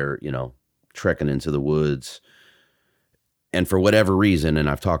 right, and they're, you know, trekking into the woods, and for whatever reason, and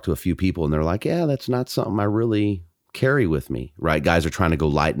I've talked to a few people and they're like, yeah, that's not something I really carry with me, right? Guys are trying to go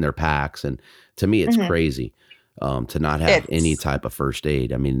light in their packs. And to me, it's crazy to not have any type of first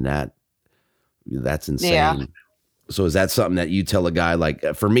aid. I mean, that's insane. Yeah. So is that something that you tell a guy?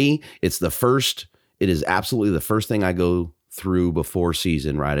 Like, for me, it is absolutely the first thing I go through before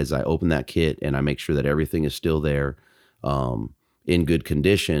season, right? As I open that kit and I make sure that everything is still there in good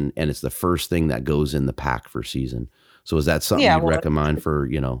condition. And it's the first thing that goes in the pack for season. So is that something you'd recommend for,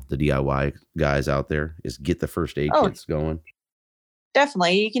 you know, the DIY guys out there, is get the first aid kits going?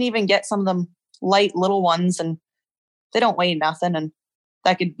 Definitely. You can even get some of them light little ones, and they don't weigh nothing. And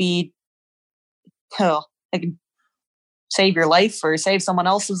that could be, it could save your life or save someone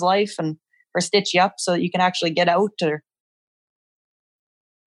else's life, and or stitch you up so that you can actually get out or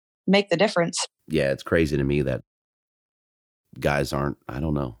make the difference. Yeah, it's crazy to me that guys aren't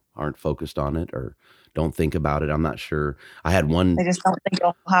focused on it or don't think about it. I'm not sure. I had one. They just don't think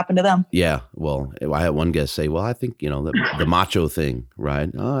it'll happen to them. Yeah. Well, I had one guest say, well, I think, the macho thing, right?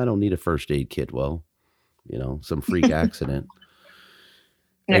 Oh, I don't need a first aid kit. Well, some freak accident.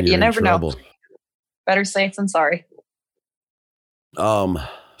 And You you're never in trouble. know. Better safe than sorry. So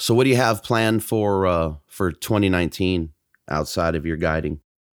what do you have planned for 2019 outside of your guiding?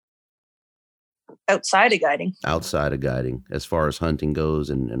 Outside of guiding. Outside of guiding, as far as hunting goes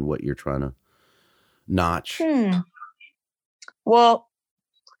and what you're trying to notch. Well,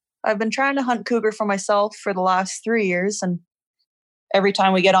 I've been trying to hunt cougar for myself for the last 3 years, and every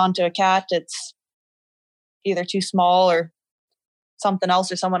time we get onto a cat, it's either too small or something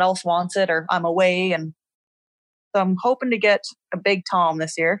else, or someone else wants it, or I'm away. And so I'm hoping to get a big tom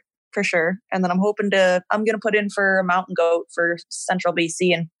this year for sure. And then I'm going to put in for a mountain goat for central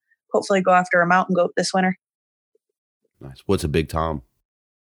BC and hopefully go after a mountain goat this winter. Nice. What's a big tom?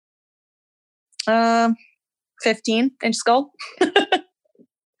 15-inch skull.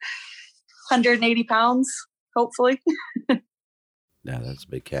 180 pounds, hopefully. Yeah, that's a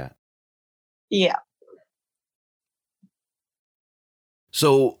big cat. Yeah.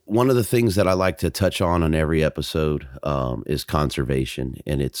 So one of the things that I like to touch on every episode is conservation.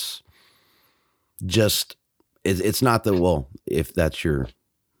 And it's not if that's your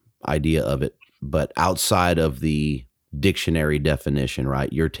idea of it, but outside of the dictionary definition,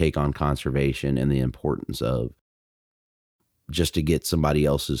 right? Your take on conservation and the importance of just to get somebody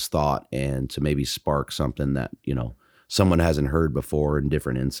else's thought and to maybe spark something that, someone hasn't heard before and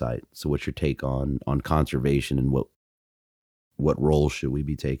different insight. So what's your take on conservation and what role should we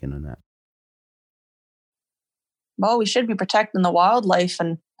be taking in that? Well, we should be protecting the wildlife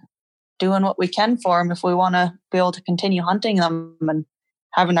and doing what we can for them if we want to be able to continue hunting them and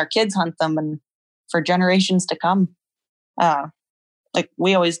having our kids hunt them and for generations to come. Like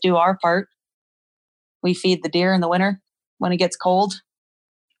we always do our part. We feed the deer in the winter when it gets cold,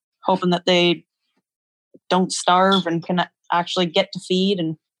 hoping that they don't starve and can actually get to feed.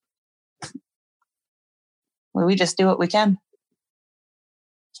 And we just do what we can.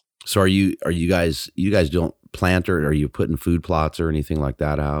 So are you guys don't plant, or are you putting food plots or anything like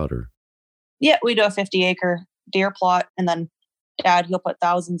that out? Or yeah, we do a 50-acre deer plot, and then Dad, he'll put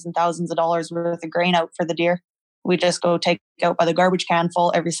thousands and thousands of dollars worth of grain out for the deer. We just go take out by the garbage can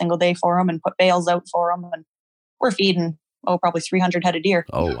full every single day for them and put bales out for them. And we're feeding, probably 300 head of deer.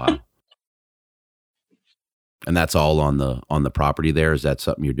 Oh, wow. And that's all on the property there? Is that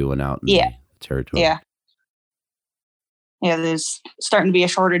something you're doing out in the territory? Yeah. Yeah, there's starting to be a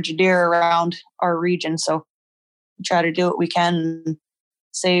shortage of deer around our region. So we try to do what we can and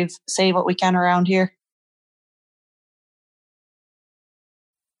save what we can around here.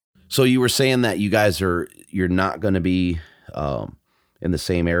 So you were saying that you guys you're not going to be in the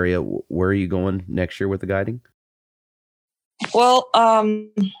same area. Where are you going next year with the guiding? Well,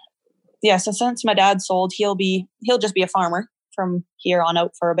 so since my dad sold, he'll just be a farmer from here on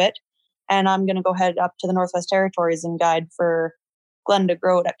out for a bit. And I'm going to go head up to the Northwest Territories and guide for Glenda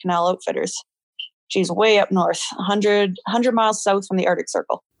Grote at Canal Outfitters. She's way up north, 100 miles south from the Arctic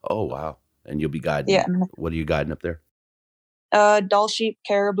Circle. Oh, wow. And you'll be guiding. Yeah. What are you guiding up there? Doll sheep,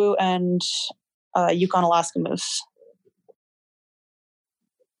 caribou, and Yukon Alaska moose.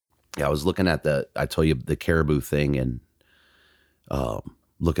 Yeah, I was looking at I told you the caribou thing, and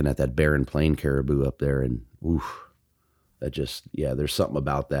looking at that Barren Plain caribou up there, and there's something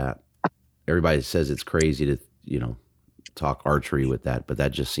about that. Everybody says it's crazy to, talk archery with that, but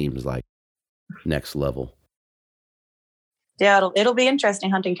that just seems like next level. Yeah, it'll be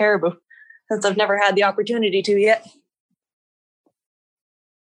interesting hunting caribou, since I've never had the opportunity to yet.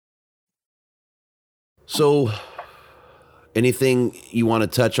 So anything you want to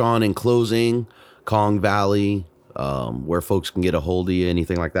touch on in closing, Kong Valley, where folks can get a hold of you,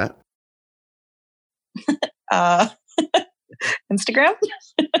 anything like that? Instagram?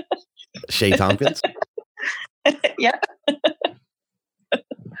 Shay Tompkins? Yeah.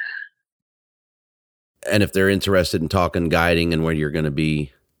 And if they're interested in talking guiding and where you're going to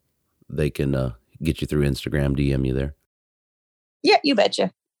be, they can get you through Instagram, DM you there. Yeah, you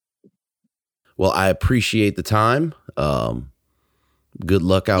betcha. Well, I appreciate the time. Good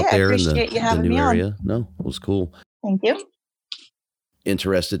luck out there in the new area. No, it was cool. Thank you.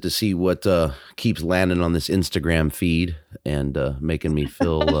 Interested to see what keeps landing on this Instagram feed and making me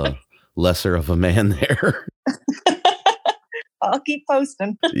feel lesser of a man there. I'll keep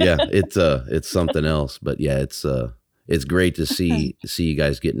posting. Yeah, it's something else, but yeah, it's great to see you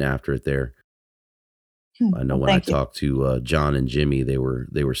guys getting after it there. I know when I talked to John and Jimmy, they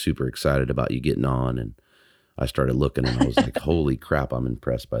were super excited about you getting on, and I started looking and I was like, holy crap, I'm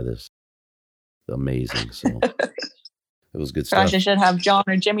impressed by this. Amazing. So it was good stuff. Gosh, I should have John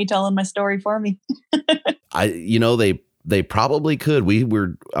or Jimmy telling my story for me. They probably could.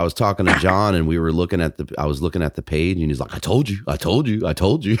 I was talking to John and I was looking at the page and he's like, I told you.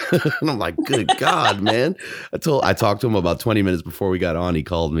 And I'm like, good God, man. I talked to him about 20 minutes before we got on. He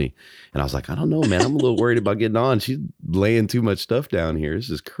called me and I was like, I don't know, man. I'm a little worried about getting on. She's laying too much stuff down here. This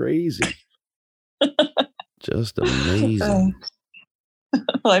is crazy. Just amazing.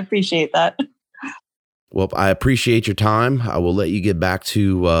 Well, I appreciate that. Well, I appreciate your time. I will let you get back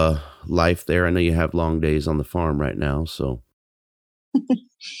to life there. I know you have long days on the farm right now, so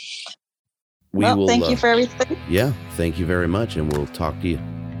thank you for everything. Yeah, thank you very much, and we'll talk to you.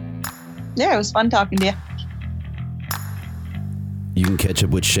 Yeah, it was fun talking to you. You can catch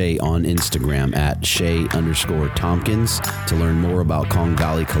up with Shay on Instagram at Shay_Tompkins. To learn more about Kong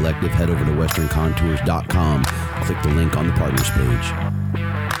Valley Collective, head over to westerncontours.com. Click the link on the partners page.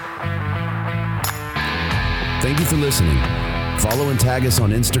 Thank you for listening. Follow and tag us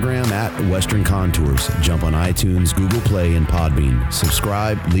on Instagram at Western Contours. Jump on iTunes, Google Play, and Podbean.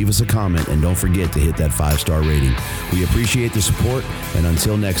 Subscribe, leave us a comment, and don't forget to hit that 5-star rating. We appreciate the support, and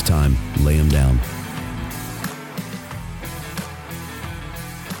until next time, lay 'em down.